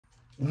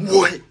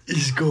What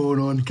is going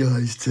on,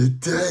 guys?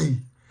 Today,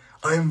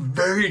 I'm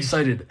very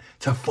excited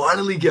to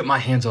finally get my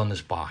hands on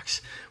this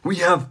box. We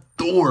have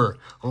Thor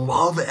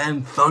Love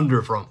And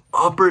Thunder from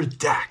Upper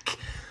Deck.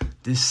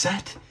 This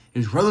set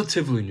is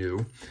relatively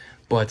new,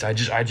 but I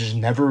just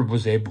never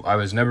was able, I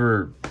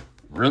never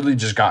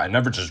just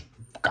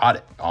got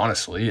it,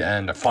 honestly,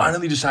 and I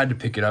finally decided to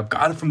pick it up.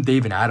 Got it from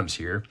Dave and Adams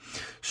here,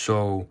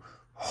 so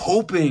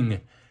hoping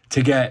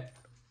to get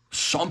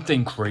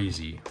something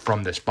crazy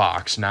from this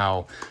box.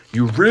 Now,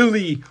 you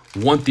really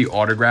want the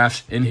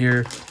autographs in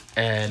here,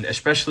 and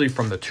especially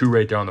from the two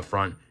right there on the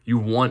front, you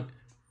want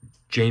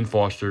Jane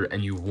Foster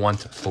and you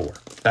want Thor.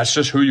 That's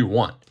just who you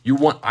want. You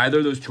want either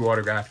of those two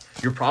autographs.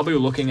 You're probably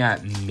looking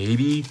at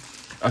maybe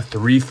a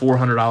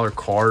 $300-400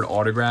 card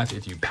autograph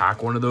if you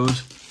pack one of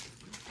those.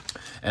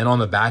 And on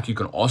the back, you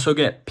can also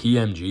get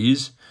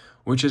PMGs,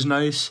 which is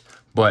nice.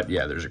 But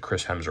yeah, there's a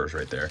Chris Hemsworth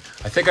right there.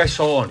 I think I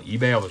saw on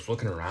eBay, I was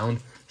looking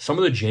around, some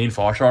of the Jane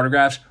Foster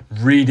autographs,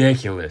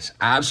 ridiculous.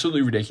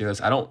 Absolutely ridiculous.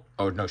 Oh,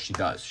 no, she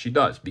does. She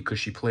does, because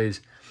she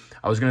plays,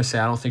 I was going to say,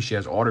 I don't think she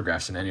has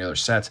autographs in any other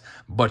sets,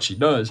 but she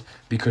does,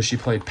 because she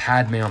played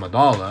Padme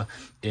Amidala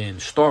in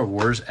Star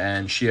Wars,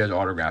 and she has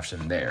autographs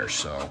in there.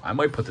 So I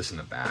might put this in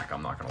the back,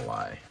 I'm not going to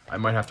lie. I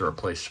might have to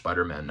replace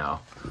Spider-Man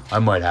now. I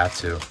might have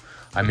to.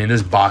 I mean,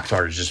 this box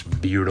art is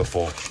just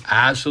beautiful.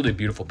 Absolutely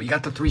beautiful. But you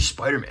got the 3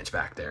 Spider-Mans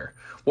back there.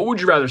 What would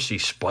you rather see,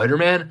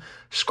 Spider-Man,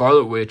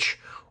 Scarlet Witch,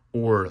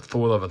 or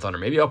Thor Love and Thunder?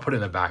 Maybe I'll put it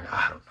in the back.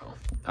 I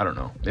don't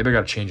know. Maybe I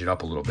got to change it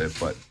up a little bit.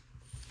 But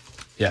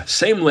yeah,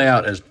 same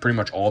layout as pretty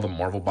much all the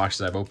Marvel boxes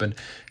I've opened.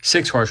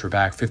 6 cards per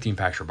pack, 15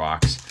 packs per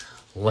box.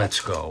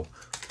 Let's go.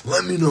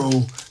 Let me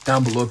know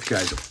down below if you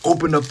guys have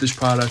opened up this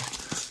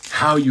product,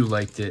 how you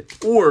liked it.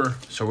 Or,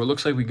 so it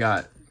looks like we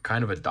got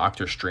kind of a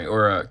Doctor Strange,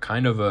 or a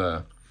kind of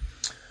a,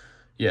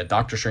 yeah,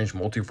 Doctor Strange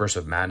Multiverse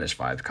of Madness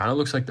vibe. Kind of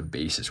looks like the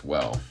base as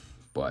well.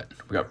 But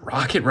we got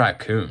Rocket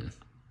Raccoon.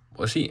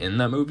 Was he in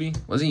that movie?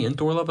 Was he in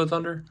Thor Love and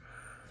Thunder?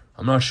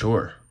 I'm not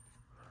sure.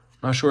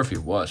 I'm not sure if he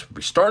was.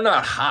 We're starting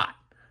out hot.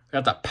 We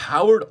got the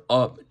powered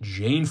up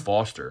Jane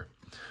Foster.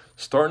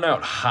 Starting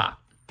out hot.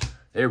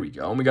 There we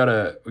go. And we got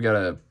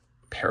a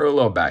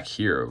parallel back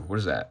here. What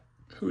is that?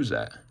 Who is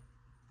that?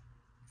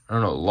 I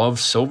don't know. Love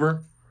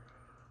Silver?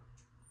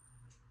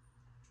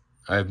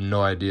 I have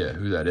no idea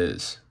who that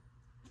is.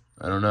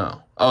 I don't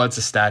know. Oh, it's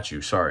a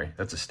statue. Sorry.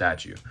 That's a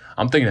statue.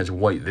 I'm thinking it's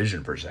White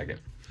Vision for a second.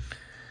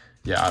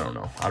 Yeah, I don't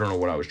know. I don't know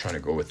what I was trying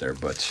to go with there,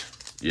 but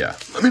yeah.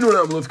 Let me know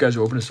down below if you guys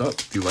open this up,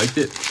 if you liked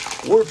it,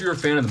 or if you're a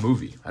fan of the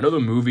movie. I know the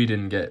movie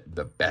didn't get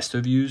the best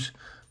of views,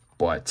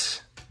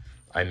 but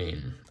I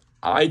mean,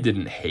 I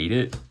didn't hate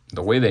it.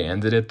 The way they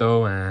ended it,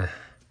 though,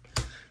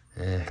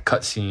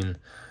 cutscene.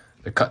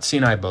 The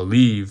cutscene, I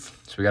believe,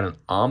 so we got an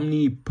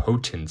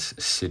omnipotence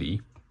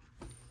city.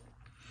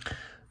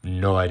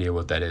 No idea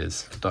what that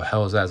is. What the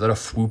hell is that? Is that a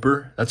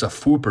Fwooper? That's a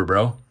Fwooper,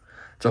 bro.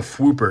 It's a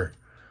Fwooper.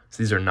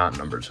 So these are not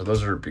numbered. So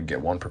those are, you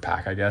get 1 per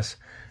pack, I guess.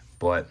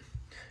 But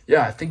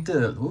yeah, I think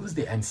what was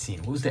the end scene?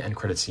 What was the end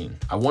credit scene?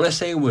 I want to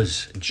say it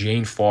was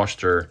Jane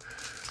Foster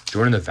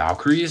joining the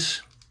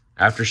Valkyries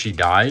after she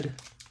died.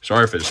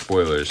 Sorry for the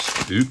spoilers.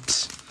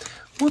 Oops.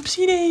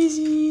 Whoopsie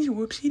daisies.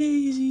 Whoopsie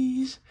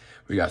daisies.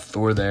 We got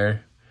Thor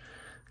there.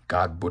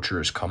 God Butcher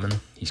is coming.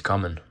 He's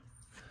coming.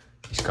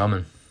 He's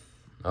coming.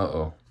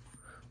 Uh-oh.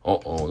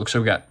 Uh-oh. Looks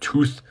like we got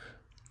Tooth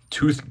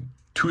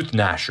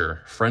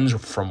Gnasher. Friends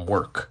from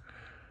work.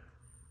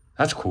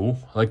 That's cool.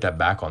 I like that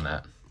back on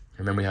that.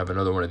 Remember, we have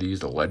another one of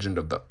these, the Legend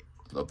of the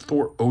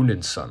Thor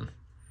Odin's son.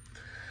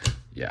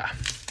 Yeah.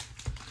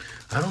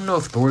 I don't know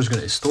if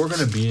is Thor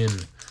gonna be in,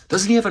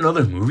 doesn't he have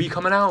another movie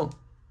coming out?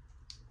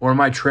 Or am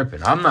I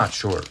tripping? I'm not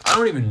sure. I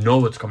don't even know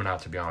what's coming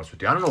out, to be honest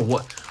with you. I don't know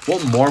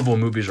what Marvel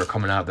movies are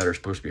coming out that are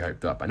supposed to be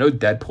hyped up. I know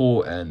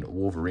Deadpool and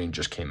Wolverine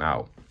just came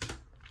out.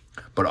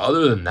 But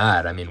other than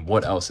that, I mean,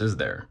 what else is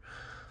there?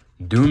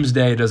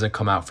 Doomsday doesn't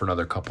come out for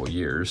another couple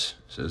years.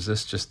 So is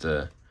this just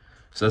a...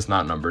 So that's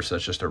not numbers. So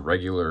that's just a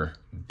regular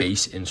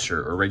base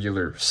insert or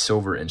regular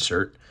silver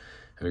insert.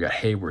 And we got,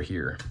 hey, we're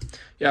here.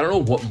 Yeah, I don't know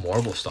what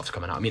Marvel stuff's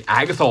coming out. I mean,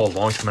 Agatha All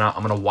Along's coming out.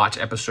 I'm going to watch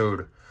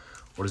episode,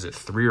 what is it,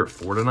 3 or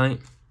 4 tonight?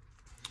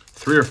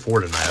 3 or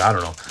 4 tonight. I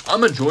don't know.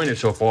 I'm enjoying it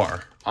so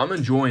far. I'm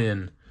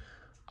enjoying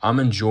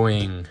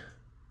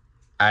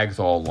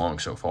Agatha All Along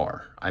so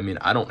far. I mean,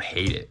 I don't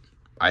hate it.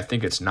 I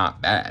think it's not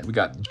bad. We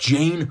got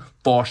Jane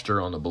Foster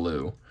on the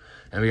blue,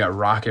 and we got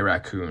Rocket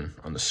Raccoon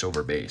on the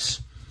silver base.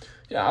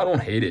 Yeah, I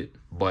don't hate it,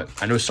 but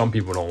I know some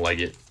people don't like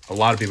it. A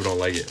lot of people don't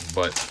like it,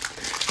 but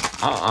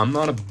I'm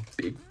not a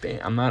big fan.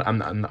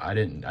 I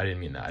didn't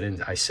mean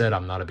that. I said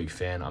I'm not a big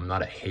fan. I'm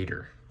not a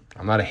hater.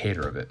 I'm not a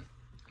hater of it.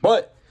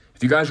 But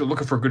if you guys are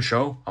looking for a good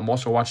show, I'm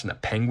also watching The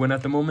Penguin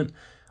at the moment.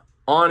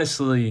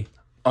 Honestly,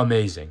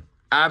 amazing.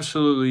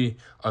 Absolutely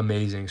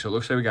amazing. So it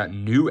looks like we got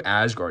New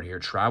Asgard here.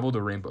 Travel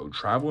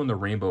in the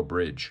Rainbow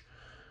Bridge.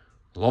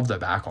 Love the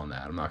back on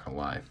that, I'm not gonna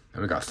lie.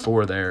 And we got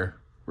Thor there,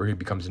 where he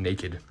becomes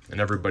naked, and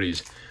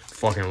everybody's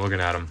fucking looking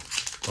at him.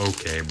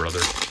 Okay,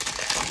 brother.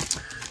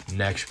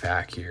 Next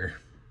pack here.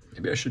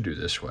 Maybe I should do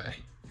this way.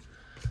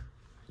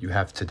 You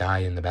have to die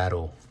in the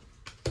battle.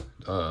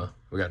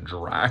 We got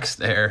Drax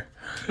there.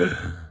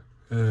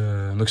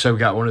 Looks like we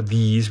got one of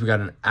these. We got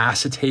an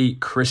acetate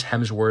Chris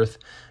Hemsworth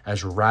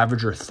as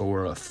Ravager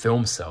Thor, a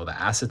film cell,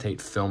 the acetate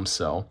film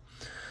cell.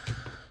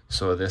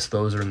 So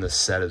those are in the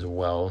set as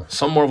well.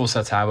 Some Marvel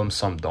sets have them,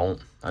 some don't.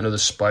 I know the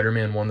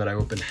Spider-Man one that I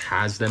opened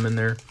has them in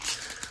there.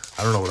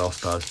 I don't know what else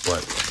does,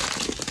 but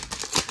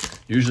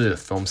usually the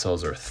film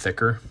cells are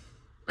thicker.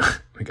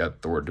 We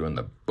got Thor doing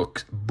the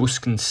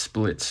Busken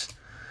splits.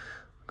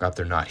 Got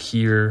They're Not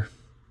Here.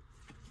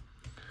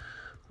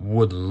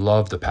 Would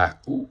love the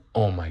pack. Ooh,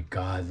 oh my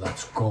God,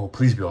 let's go.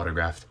 Please be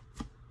autographed.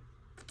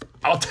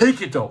 I'll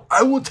take it though.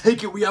 I will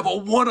take it. We have a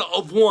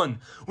 1-of-1.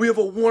 We have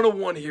a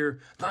 1-of-1 here.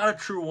 Not a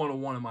true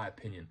 1-of-1 in my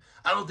opinion.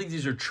 I don't think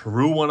these are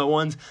true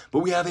 1-of-1s, but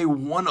we have a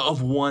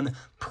 1-of-1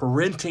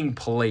 printing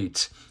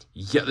plate.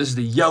 Yeah, this is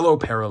the yellow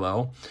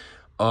parallel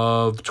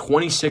of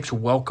 26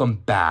 Welcome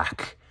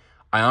Back.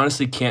 I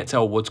honestly can't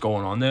tell what's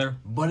going on there,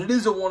 but it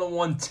is a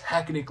 1-of-1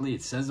 technically.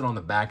 It says it on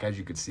the back, as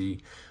you can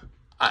see.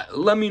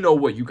 Let me know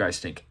what you guys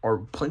think. Are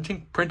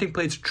printing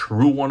plates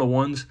true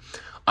 1-of-1s?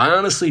 I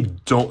honestly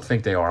don't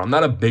think they are. I'm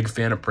not a big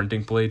fan of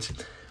printing plates.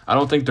 I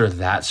don't think they're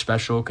that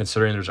special,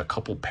 considering there's a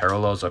couple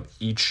parallels of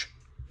each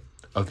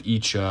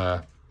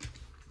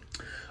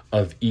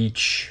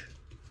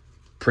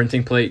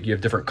printing plate. You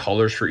have different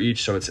colors for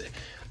each, so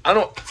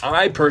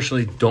I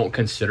personally don't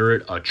consider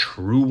it a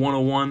true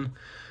 1-of-1.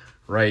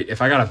 Right?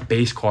 If I got a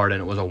base card and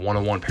it was a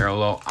 1-of-1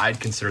 parallel, I'd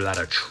consider that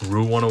a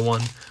true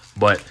 1-of-1.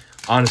 But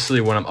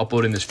honestly, when I'm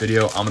uploading this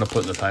video, I'm going to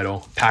put in the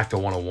title, Pack the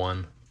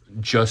 1-of-1,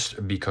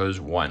 just because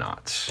why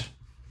not?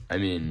 I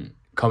mean,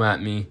 come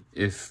at me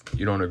if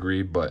you don't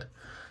agree, but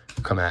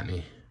come at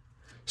me.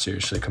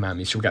 Seriously, come at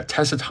me. So we got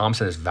Tessa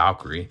Thompson as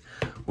Valkyrie.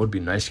 Would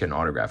be nice to get an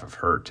autograph of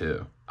her,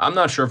 too. I'm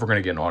not sure if we're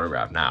going to get an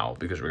autograph now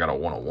because we got a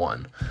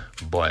 1-of-1,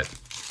 but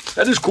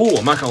that is cool.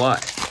 I'm not going to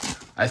lie.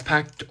 I've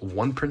packed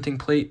one printing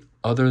plate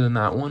other than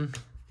that one,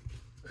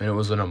 and it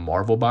was in a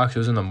Marvel box. It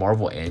was in the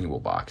Marvel annual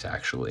box,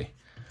 actually.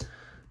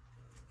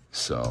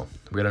 So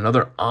we got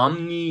another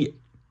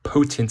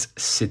Omnipotent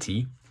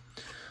City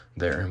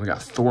there, and we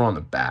got Thor on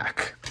the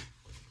back.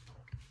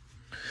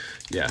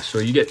 Yeah, so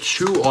you get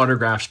 2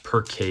 autographs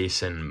per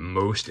case in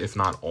most, if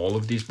not all,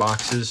 of these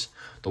boxes.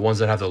 The ones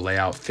that have the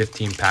layout,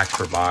 15 packs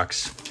per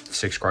box,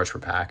 6 cards per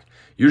pack.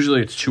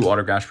 Usually it's 2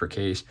 autographs per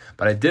case,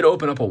 but I did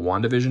open up a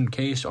WandaVision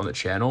case on the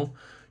channel.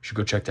 You should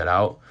go check that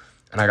out.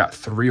 And I got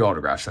 3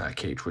 autographs in that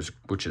case,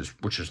 which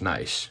is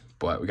nice.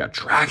 But we got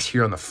Drax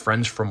here on the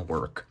Friends from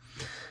Work.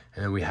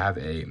 And then we have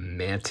a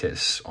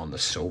Mantis on the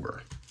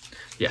silver.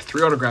 Yeah,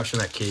 3 autographs in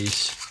that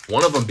case.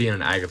 One of them being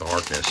an Agatha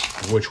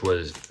Harkness, which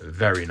was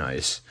very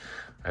nice.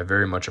 I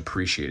very much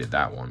appreciated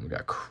that one. We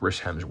got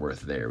Chris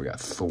Hemsworth there. We got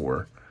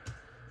Thor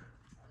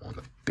on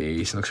the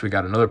base. It looks like we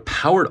got another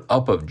powered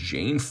up of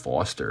Jane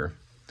Foster.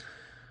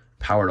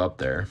 Powered up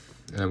there.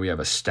 And then we have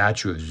a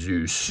statue of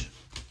Zeus.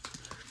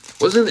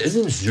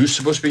 Isn't Zeus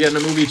supposed to be getting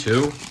a movie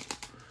too?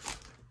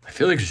 I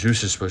feel like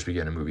Zeus is supposed to be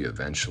getting a movie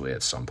eventually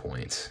at some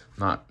point.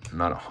 Not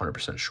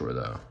 100% sure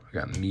though. We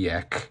got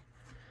Miek.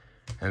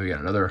 And we got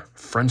another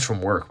Friends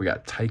from Work. We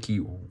got Taiki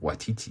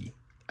Waititi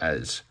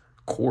as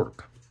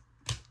Korg.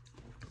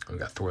 We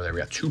got Thor there. We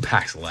got 2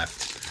 packs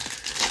left.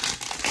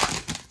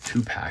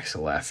 2 packs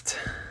left.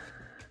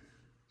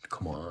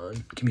 Come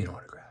on. Give me an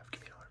autograph.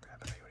 Give me an autograph.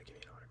 I know you want to give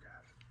me an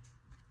autograph.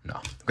 No.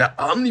 We got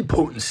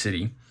Omnipotent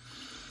City.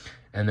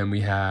 And then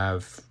we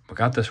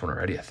got this one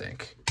already, I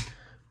think.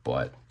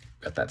 But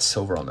got that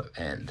silver on the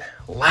end.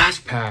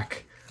 Last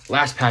pack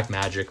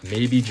magic.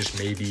 Maybe, just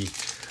maybe,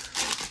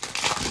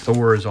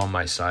 Thor is on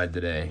my side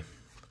today.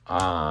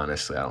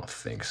 Honestly, I don't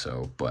think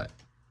so. But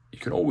you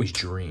could always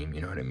dream,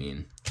 you know what I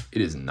mean? It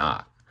is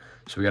not.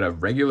 So we got a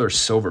regular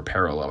silver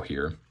parallel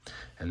here.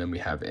 And then we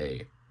have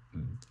I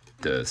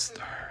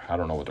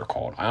don't know what they're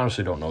called. I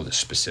honestly don't know the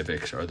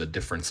specifics or the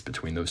difference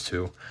between those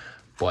two.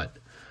 But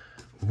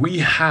we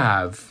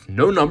have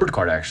no numbered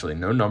card, actually.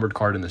 No numbered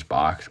card in this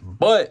box.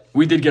 But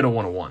we did get a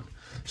 1-of-1.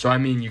 So, I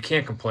mean, you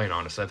can't complain,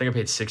 honestly. I think I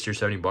paid $60 or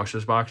 $70 for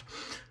this box.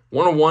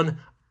 1-of-1,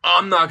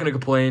 I'm not going to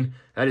complain.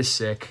 That is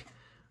sick.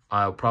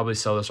 I'll probably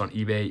sell this on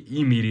eBay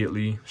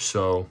immediately.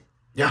 So,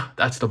 yeah,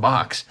 that's the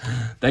box.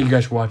 Thank you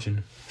guys for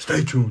watching.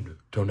 Stay tuned.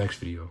 Till next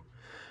video.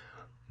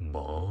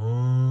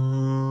 Bye.